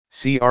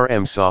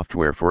CRM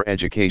software for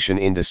education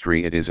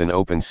industry. It is an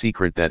open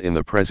secret that in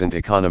the present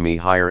economy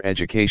higher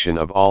education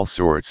of all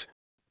sorts,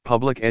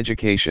 public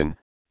education,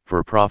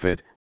 for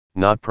profit,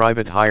 not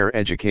private higher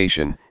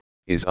education,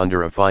 is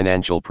under a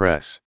financial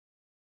press.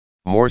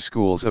 More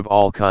schools of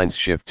all kinds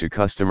shift to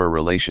customer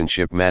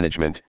relationship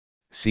management,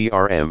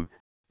 CRM,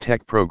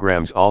 tech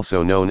programs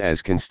also known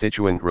as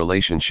constituent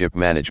relationship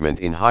management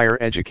in higher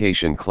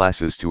education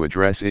classes to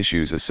address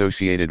issues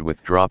associated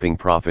with dropping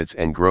profits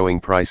and growing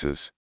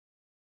prices.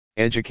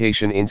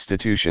 Education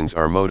institutions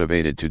are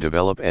motivated to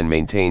develop and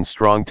maintain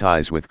strong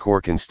ties with core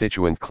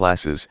constituent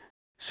classes,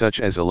 such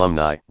as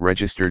alumni,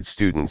 registered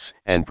students,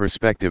 and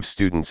prospective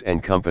students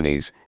and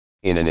companies,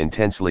 in an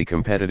intensely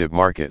competitive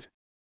market.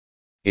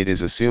 It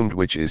is assumed,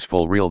 which is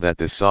full real, that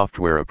this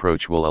software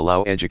approach will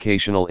allow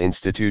educational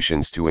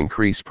institutions to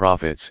increase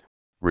profits,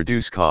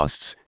 reduce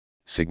costs,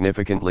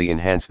 significantly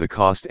enhance the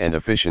cost and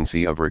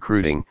efficiency of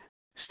recruiting,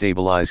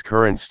 stabilize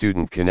current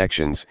student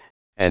connections,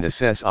 and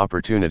assess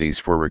opportunities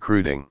for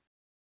recruiting.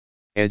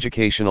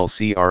 Educational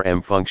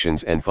CRM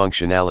functions and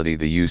functionality.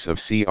 The use of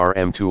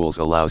CRM tools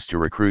allows to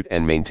recruit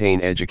and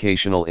maintain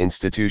educational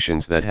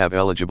institutions that have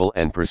eligible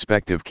and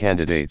prospective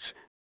candidates,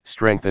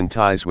 strengthen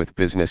ties with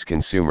business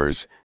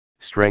consumers,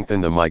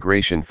 strengthen the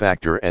migration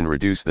factor, and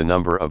reduce the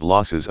number of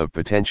losses of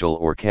potential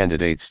or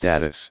candidate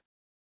status.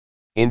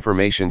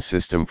 Information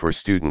system for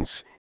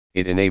students.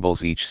 It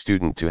enables each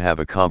student to have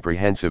a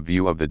comprehensive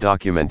view of the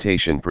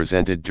documentation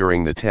presented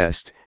during the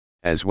test,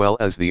 as well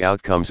as the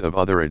outcomes of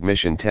other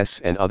admission tests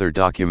and other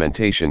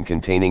documentation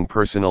containing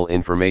personal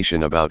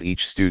information about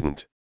each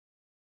student.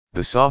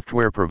 The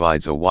software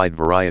provides a wide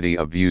variety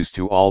of views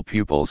to all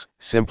pupils,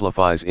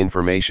 simplifies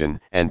information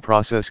and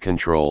process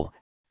control,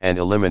 and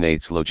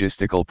eliminates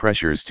logistical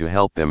pressures to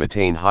help them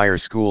attain higher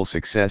school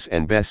success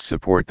and best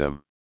support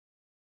them.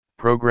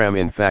 Program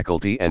in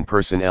faculty and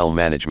personnel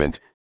management.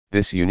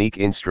 This unique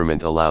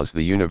instrument allows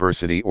the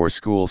university or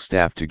school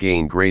staff to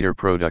gain greater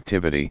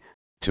productivity,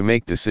 to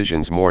make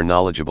decisions more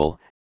knowledgeable,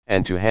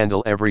 and to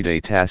handle everyday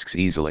tasks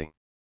easily.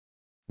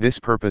 This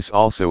purpose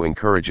also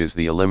encourages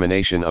the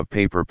elimination of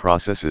paper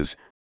processes,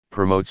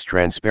 promotes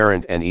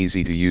transparent and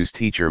easy-to-use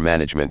teacher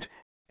management,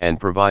 and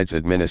provides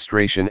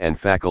administration and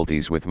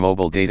faculties with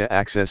mobile data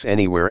access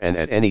anywhere and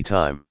at any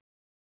time.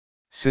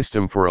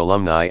 System for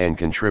alumni and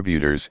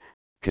contributors,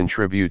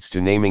 contributes to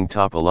naming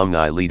top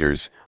alumni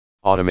leaders,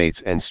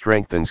 automates and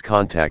strengthens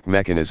contact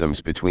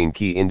mechanisms between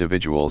key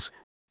individuals,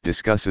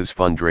 discusses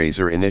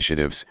fundraiser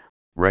initiatives,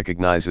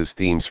 recognizes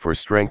themes for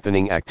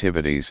strengthening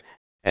activities,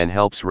 and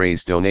helps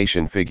raise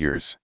donation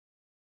figures.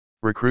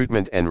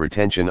 Recruitment and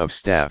retention of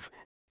staff.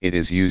 It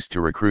is used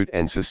to recruit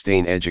and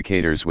sustain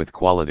educators with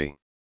quality.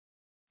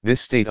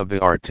 This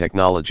state-of-the-art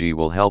technology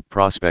will help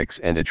prospects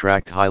and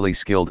attract highly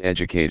skilled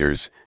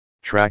educators,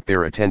 track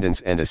their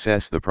attendance and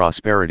assess the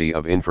prosperity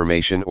of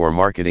information or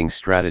marketing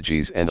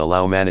strategies, and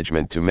allow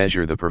management to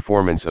measure the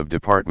performance of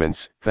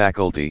departments,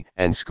 faculty,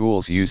 and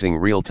schools using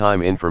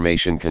real-time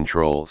information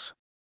controls.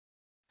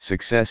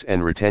 Success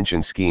and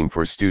retention scheme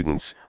for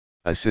students,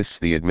 assists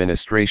the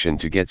administration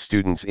to get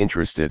students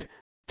interested,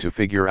 to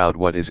figure out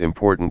what is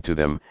important to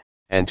them,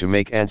 and to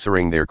make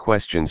answering their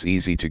questions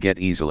easy to get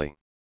easily.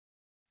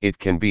 It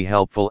can be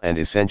helpful and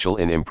essential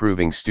in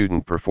improving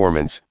student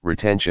performance,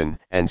 retention,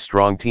 and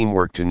strong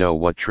teamwork to know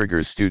what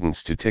triggers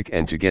students to tick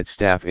and to get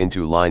staff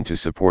into line to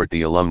support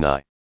the alumni.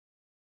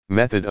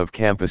 Method of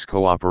campus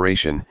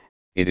cooperation.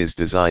 It is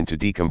designed to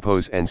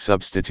decompose and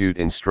substitute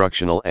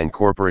instructional and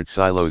corporate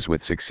silos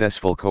with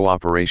successful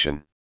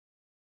cooperation.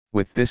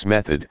 With this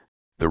method,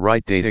 the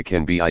right data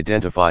can be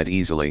identified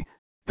easily,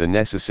 the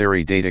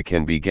necessary data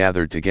can be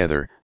gathered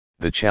together,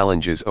 the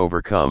challenges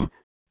overcome,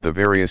 the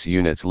various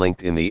units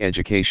linked in the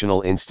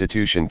educational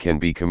institution can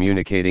be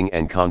communicating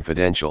and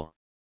confidential.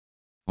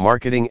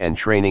 Marketing and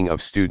training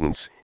of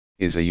students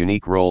is a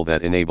unique role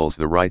that enables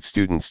the right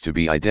students to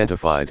be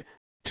identified,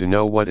 to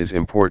know what is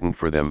important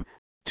for them,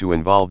 to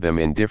involve them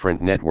in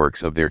different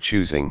networks of their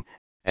choosing,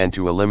 and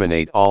to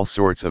eliminate all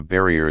sorts of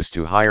barriers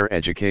to higher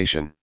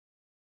education.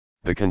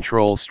 The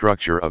control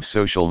structure of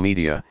social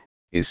media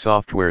is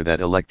software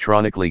that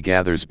electronically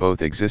gathers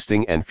both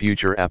existing and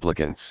future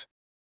applicants.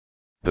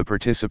 The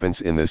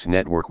participants in this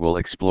network will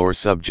explore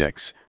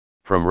subjects,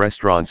 from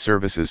restaurant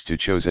services to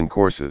chosen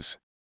courses.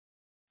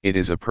 It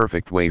is a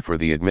perfect way for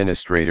the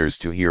administrators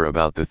to hear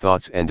about the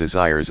thoughts and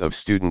desires of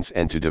students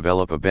and to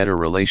develop a better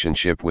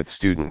relationship with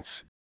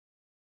students.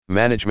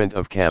 Management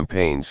of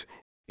campaigns.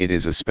 It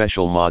is a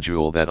special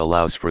module that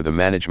allows for the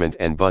management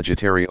and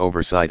budgetary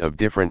oversight of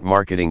different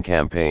marketing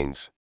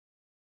campaigns.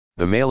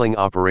 The mailing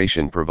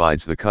operation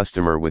provides the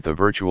customer with a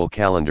virtual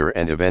calendar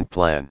and event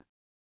plan.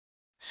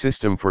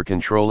 System for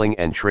controlling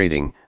and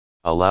trading,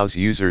 allows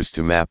users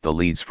to map the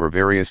leads for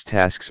various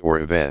tasks or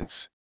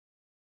events.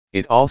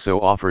 It also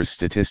offers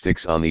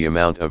statistics on the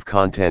amount of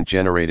content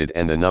generated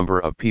and the number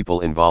of people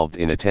involved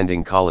in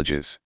attending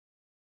colleges.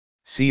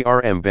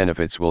 CRM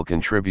benefits will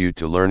contribute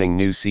to learning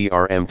new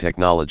CRM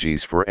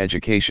technologies for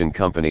education.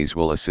 Companies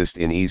will assist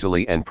in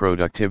easily and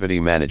productivity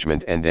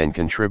management and then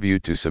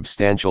contribute to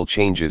substantial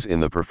changes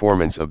in the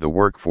performance of the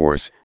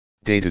workforce,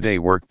 day-to-day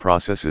work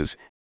processes,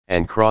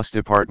 and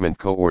cross-department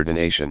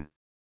coordination.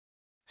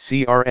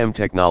 CRM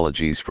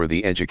technologies for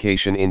the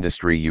education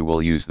industry. You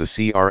will use the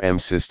CRM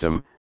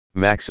system,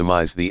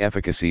 maximize the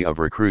efficacy of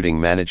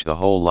recruiting, manage the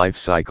whole life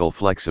cycle,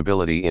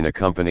 flexibility in a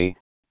company,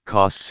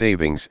 cost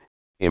savings,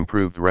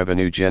 improved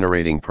revenue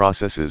generating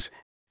processes,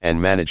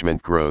 and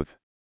management growth.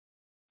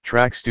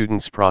 Track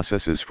students'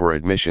 processes for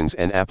admissions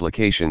and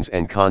applications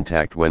and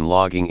contact when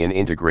logging in,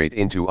 integrate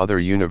into other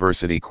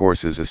university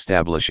courses,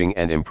 establishing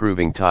and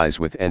improving ties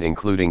with and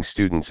including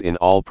students in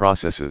all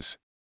processes.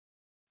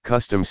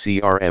 Custom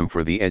CRM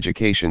for the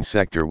education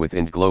sector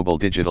within Global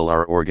Digital.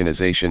 Our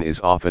organization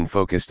is often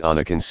focused on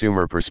a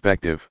consumer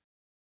perspective.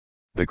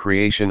 The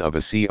creation of a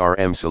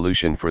CRM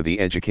solution for the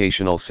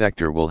educational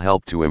sector will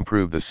help to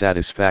improve the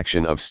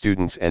satisfaction of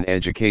students and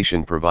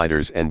education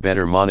providers and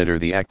better monitor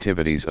the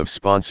activities of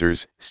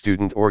sponsors,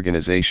 student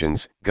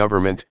organizations,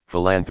 government,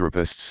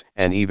 philanthropists,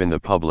 and even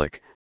the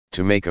public,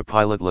 to make a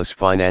pilotless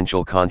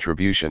financial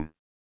contribution.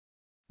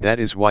 That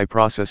is why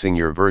processing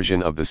your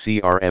version of the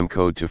CRM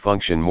code to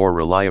function more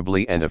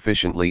reliably and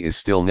efficiently is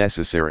still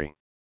necessary.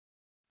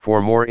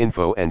 For more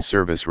info and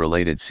service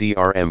related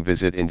CRM,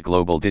 visit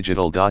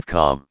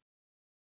intglobaldigital.com.